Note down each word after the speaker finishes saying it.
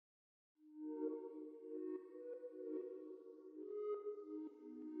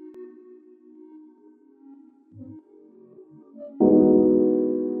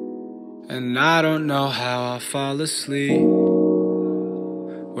And I don't know how I'll fall asleep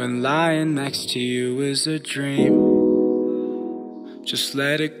when lying next to you is a dream. Just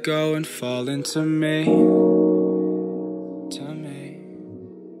let it go and fall into me. Tell me,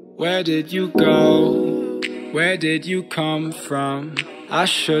 where did you go? Where did you come from? I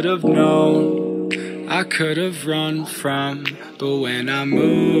should have known, I could have run from. But when I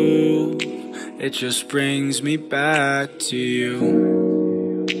move, it just brings me back to you.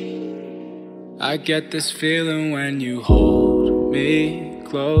 I get this feeling when you hold me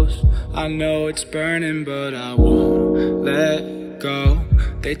close. I know it's burning, but I won't let go.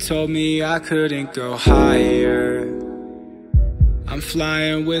 They told me I couldn't go higher. I'm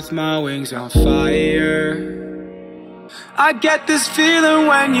flying with my wings on fire. I get this feeling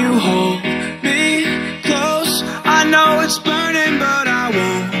when you hold me close. I know it's burning, but I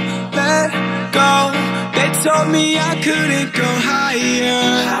won't let go. They told me I couldn't go higher.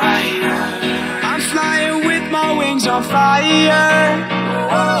 I'm flying with my wings on fire.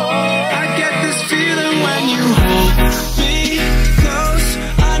 I get this feeling when you hold me close.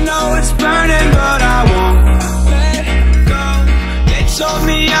 I know it's burning, but I won't let go. They told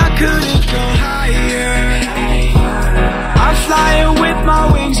me I couldn't go higher. I'm flying with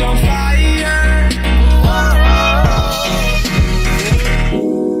my wings on fire.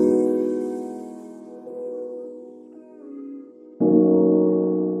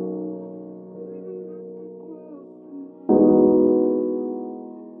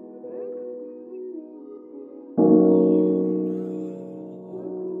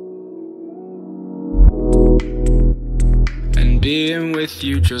 Being with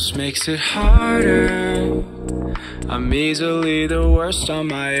you just makes it harder. I'm easily the worst on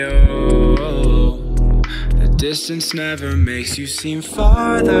my own. The distance never makes you seem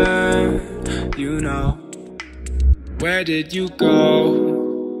farther, you know. Where did you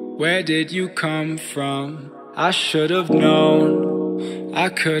go? Where did you come from? I should have known, I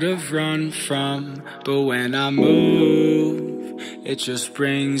could have run from. But when I move, it just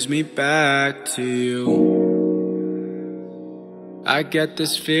brings me back to you. I get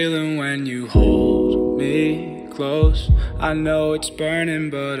this feeling when you hold me close. I know it's burning,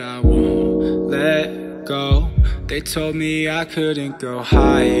 but I won't let go. They told me I couldn't go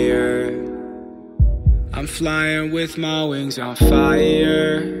higher. I'm flying with my wings on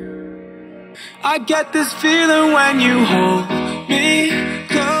fire. I get this feeling when you hold me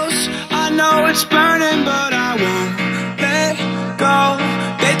close. I know it's burning, but I won't let go.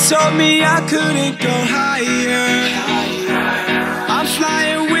 They told me I couldn't go higher. I'm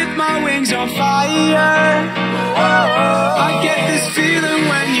flying with my wings on fire. I get this feeling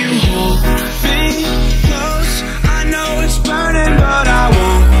when you